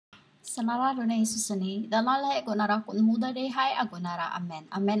Sanararo na Isusani, Dalala Gonara Kunhuda de Hai Agonara Amen.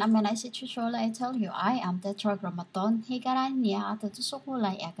 Amen Amen I sit I tell you, I am Tetragrammaton, Higarania,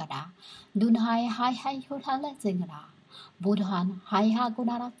 Tetusukulai Agara, Dunhai Hai Hai Hurhala Zingra, Budhan Hai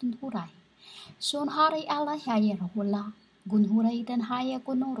Hagonara Tunhurai. Soon Hari Allah Hayar Hula, Gunhurai then Haya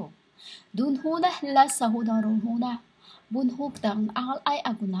Gunoro. Dunhuda La Sahuda Runhuda, Bunhuptang Al I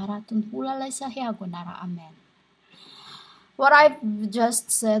Agunara Tunhula Lesahia Agonara Amen. What I've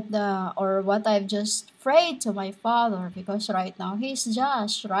just said, or what I've just prayed to my Father, because right now He's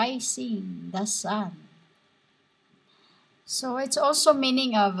just rising the sun. So it's also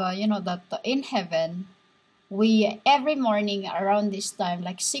meaning of, that in heaven, we every morning around this time,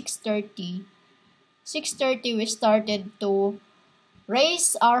 like 6:30, we started to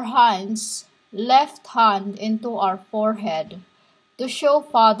raise our hands, left hand into our forehead, to show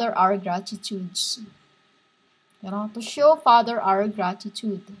Father our gratitudes. To show Father our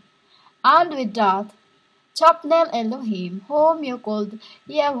gratitude. And with that, Chapnel Elohim, whom you called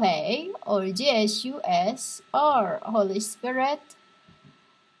Yahweh or Jesus or Holy Spirit,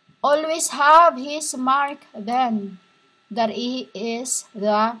 always have his mark then, that he is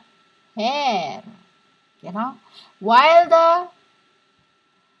the hair. While the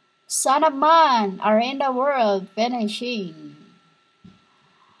Son of Man are in the world finishing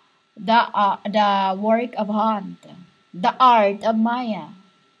the work of hand, the art of Maya,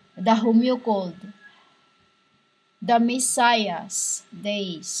 the whom you called the Messiah's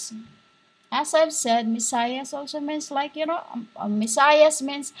days. As I've said, Messiah's also means Messiah's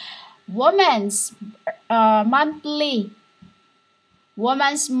means woman's monthly,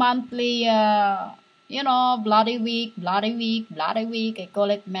 bloody week. I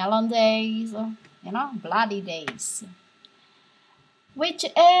call it melon days, bloody days. Which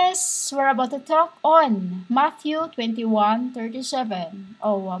is, we're about to talk on Matthew 21:37.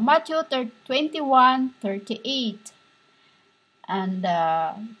 Matthew 21:38. And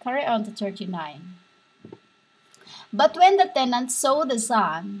carry on to 39. But when the tenants saw the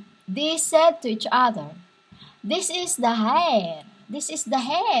sun, they said to each other, This is the hair.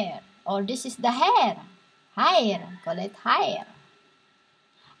 Or this is the hair. Call it hair.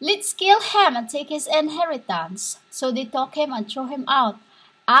 Let's kill him and take his inheritance. So they took him and threw him out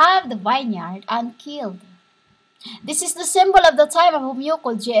of the vineyard and killed. This is the symbol of the time of whom you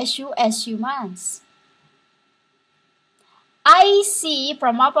call Jesus as humans. I see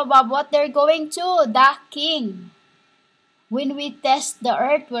from up above what they're going to, the king. When we test the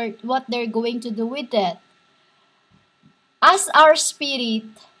earth, what they're going to do with it. As our spirit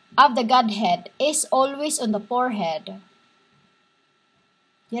of the Godhead is always on the forehead.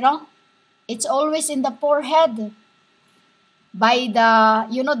 It's always in the forehead. By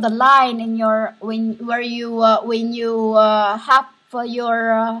the line in your when you have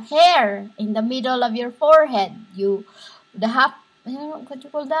your hair in the middle of your forehead, what you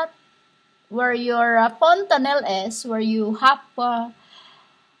call that? Where your fontanelle is, where you have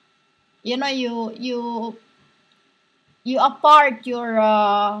you apart your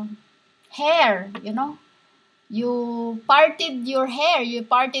hair, You parted your hair. You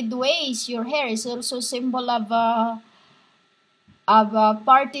parted ways. Your hair is also a symbol of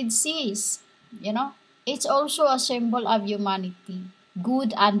parted seas. It's also a symbol of humanity,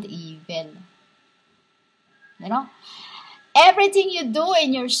 good and evil. Everything you do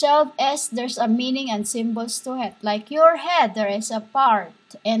in yourself there's a meaning and symbols to it. Like your head, there is a part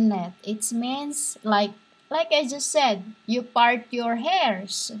in it. It means like I just said, you part your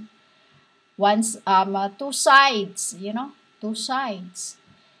hairs. Two sides, two sides.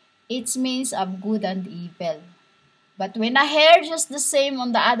 It means of good and evil. But when a hair just the same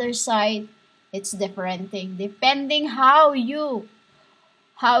on the other side, it's different thing. Depending how you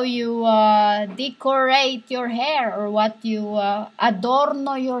decorate your hair, or what you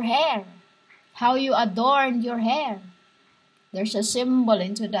adorno your hair, how you adorn your hair. There's a symbol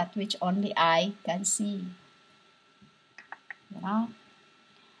into that which only I can see.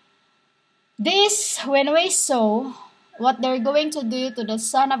 This, when we saw what they're going to do to the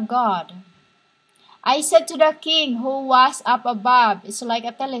Son of God, I said to the king who was up above, it's like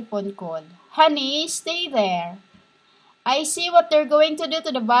a telephone call, Honey, stay there. I see what they're going to do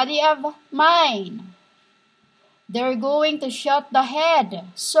to the body of mine. They're going to shut the head.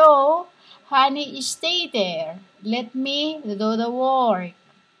 So, honey, stay there. Let me do the work.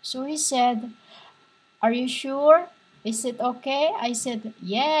 So he said, Are you sure? Is it okay? I said,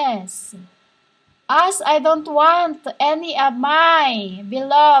 Yes. As I don't want any of my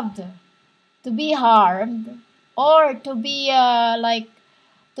beloved to be harmed or to be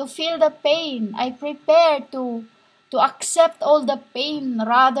to feel the pain, I prepare to to accept all the pain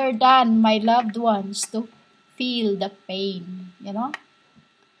rather than my loved ones to feel the pain, you know.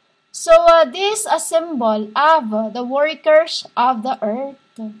 So this a symbol of the workers of the earth,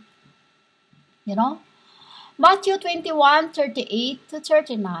 you know. Matthew 21:38 to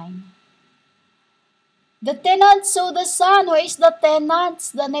 39. The tenants saw the sun. Who is the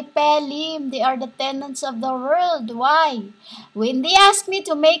tenants? The Nephilim. They are the tenants of the world. Why? When they asked me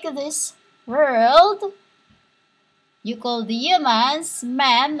to make this world, you call the humans,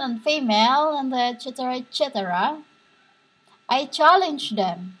 man and female, and etc., etc., I challenged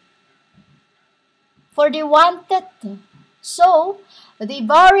them. For they wanted to. So, they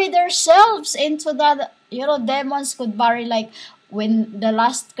bury themselves into that, you know, demons could bury, like, when the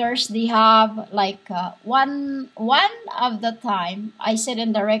last curse they have, like, one of the time, I said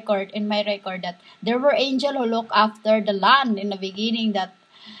in the record, in my record, that there were angels who look after the land in the beginning, that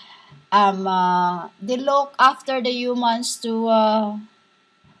they look after the humans to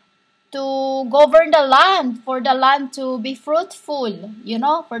govern the land, for the land to be fruitful, you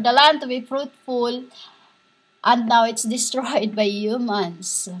know, for the land to be fruitful, and now it's destroyed by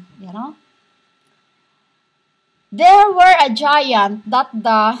humans, you know. There were giant that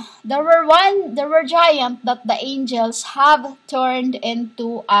the angels have turned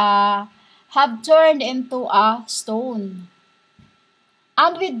into a stone.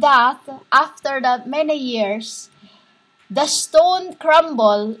 And with that, after that many years, the stone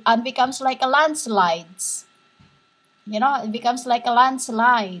crumble and becomes like a landslide. You know, it becomes like a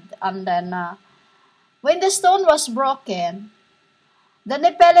landslide. And then when the stone was broken, the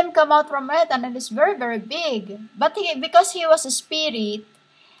Nephilim come out from earth, and it is very, very big. But because he was a spirit,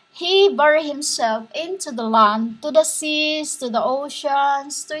 he buried himself into the land, to the seas, to the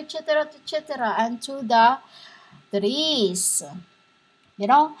oceans, to etc., and to the trees. You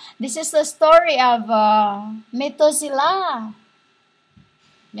know, this is the story of Methuselah.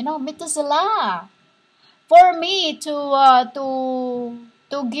 You know, Methuselah. For me to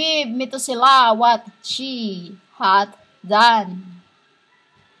give Methuselah what she had done.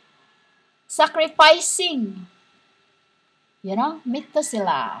 Sacrificing, you know,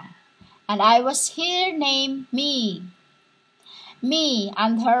 Methuselah. And I was here named me. Me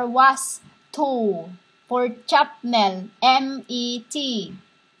and her was two. For Chapnel, M-E-T.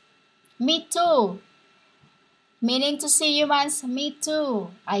 Me too. Meaning to see humans, me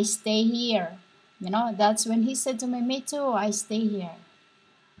too. I stay here. You know, that's when he said to me too, I stay here.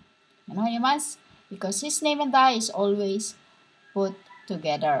 You know, humans, because his name and I is always put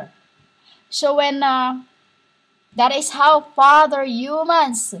together. So when that is how Father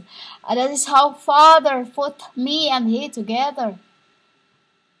humans, that is how Father put me and he together.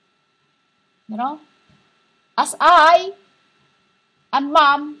 You know, as I and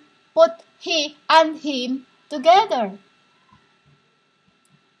Mom put he and him together.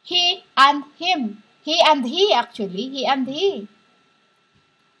 He and him. He and he, actually. He and he.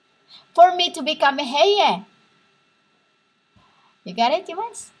 For me to become a heye. You get it,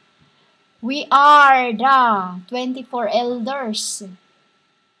 humans? We are the 24 elders.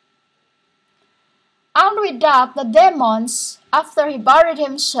 And with that, the demons, after he buried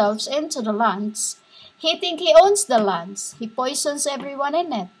himself into the lands, he thinks he owns the lands. He poisons everyone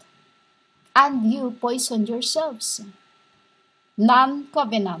in it. And you poisoned yourselves.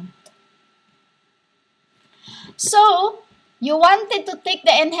 Non-covenant. So, you wanted to take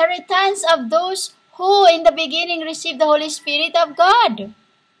the inheritance of those who in the beginning received the Holy Spirit of God.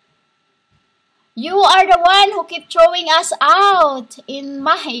 You are the one who keep throwing us out in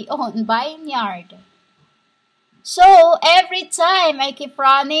my own vineyard. So, every time I keep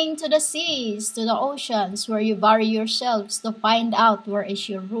running to the seas, to the oceans, where you bury yourselves to find out where is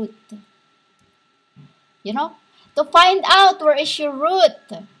your root. You know? To find out where is your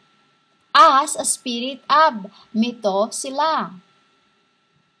root. As a spirit of Methuselah.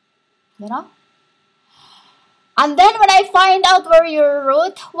 You know? And then when I find out where your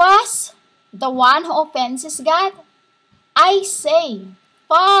root was, the one who offenses God, I say,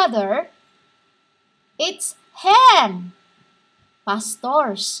 Father, it's him.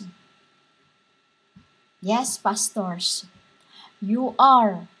 Pastors. Yes, pastors. You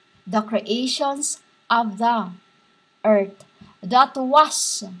are the creations of the earth that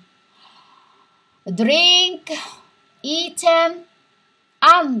was drink, eaten,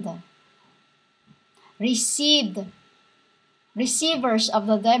 and receivers of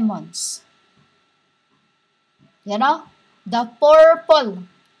the demons. You know, the purple,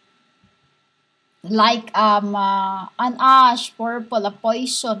 like an ash, purple, a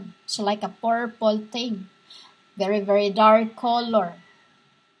poison. So like a purple thing, very, very dark color.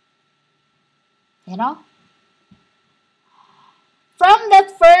 You know, from that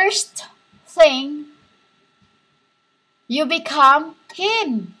first thing, you become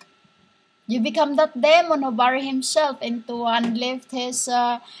him. You become that demon who bury himself into and left his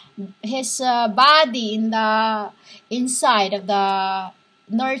body in the inside of the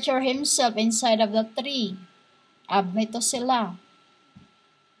nurture himself inside of the tree. Abmito sila.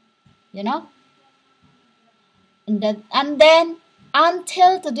 You know? And then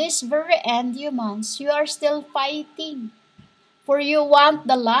until to this very end, humans, you are still fighting. For you want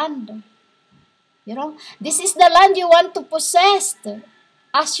the land. You know? This is the land you want to possess.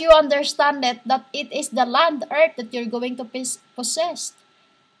 As you understand it, that it is the land, earth, that you're going to possess.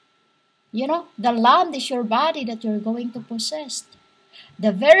 You know, the land is your body that you're going to possess.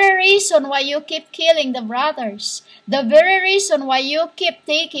 The very reason why you keep killing the brothers, the very reason why you keep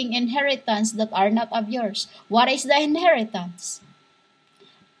taking inheritance that are not of yours. What is the inheritance?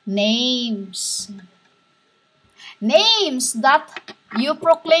 Names. Names that you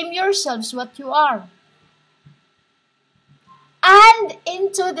proclaim yourselves what you are. And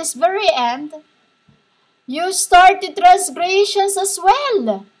into this very end, you started transgressions as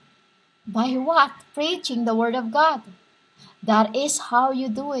well. By what? Preaching the word of God. That is how you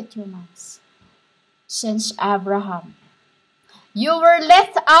do it, humans. Since Abraham, you were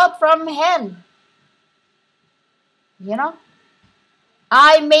left out from hell. You know?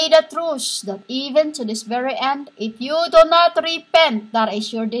 I made a truce that even to this very end, if you do not repent, that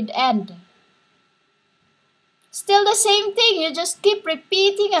is your dead end. Still the same thing. You just keep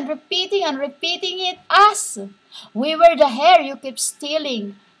repeating and repeating and repeating it. Us. We were the hair you keep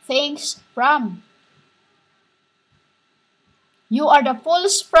stealing things from. You are the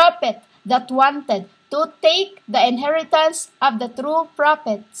false prophet that wanted to take the inheritance of the true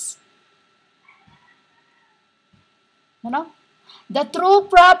prophets. You know? The true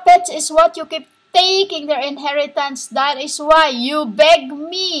prophets is what you keep taking their inheritance. That is why you beg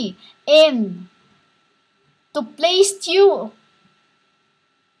me in to place you,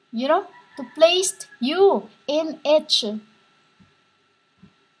 you know, to place you in each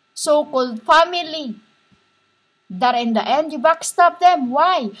so-called family. That in the end, you backstab them.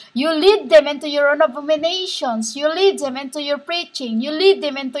 Why? You lead them into your own abominations. You lead them into your preaching. You lead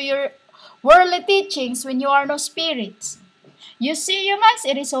them into your worldly teachings when you are no spirits. You see, humans,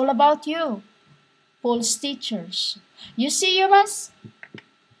 it is all about you. False teachers. You see, humans,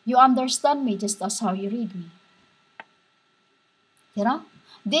 you understand me just as how you read me. You know?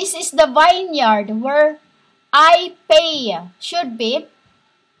 This is the vineyard where I pay, should be,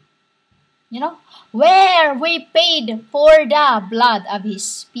 you know, where we paid for the blood of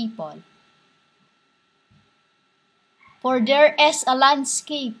his people. For there is a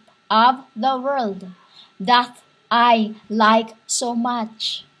landscape of the world that I like so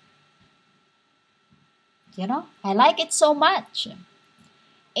much. You know, I like it so much.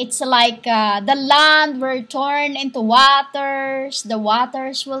 It's like the land will turn into waters. The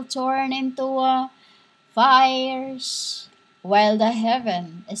waters will turn into fires, while the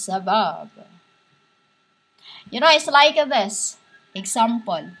heaven is above. You know, it's like this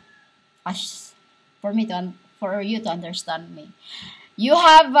example, for you to understand me. You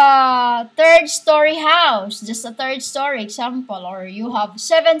have a third-story house, just a third-story example, or you have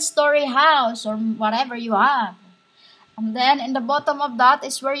 7-story house, or whatever you have. And then in the bottom of that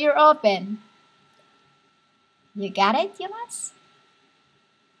is where you're open. You got it, humans?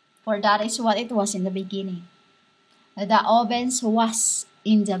 For that is what it was in the beginning. The ovens was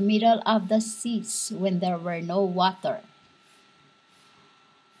in the middle of the seas when there were no water.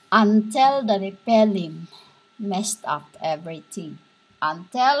 Until the Nephilim messed up everything.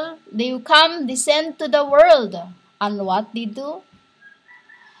 Until they descend to the world. And what they do?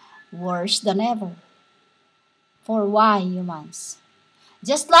 Worse than ever. For why, humans?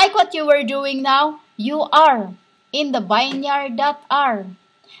 Just like what you were doing now, you are in the vineyard that are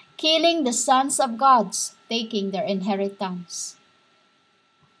killing the sons of gods, taking their inheritance.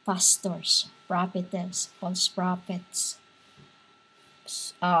 Pastors, prophetess, false prophets,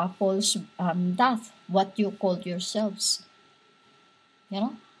 false death, what you called yourselves. You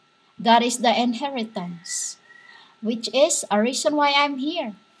know, that is the inheritance, which is a reason why I'm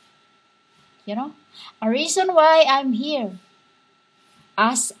here. You know, a reason why I'm here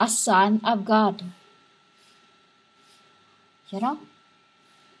as a son of God. You know,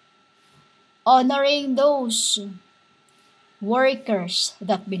 honoring those workers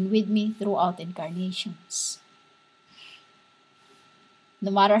that have been with me throughout incarnations.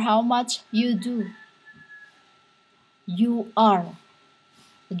 No matter how much you do, you are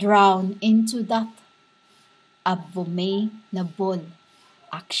drowned into that abominable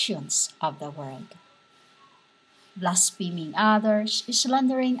actions of the world. blaspheming others,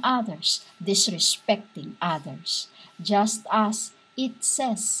 slandering others, disrespecting others, just as it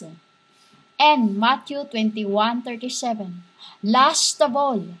says. And Matthew 21:37, last of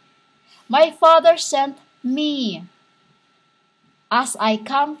all, my Father sent me as I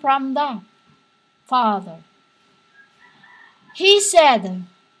come from the Father. He said,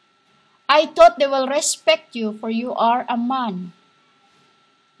 I thought they will respect you for you are a man.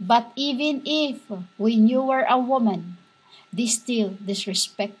 But even if when you were a woman, they still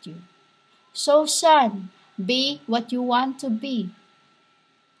disrespect you. So son, be what you want to be.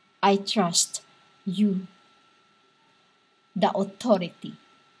 I trust you. The authority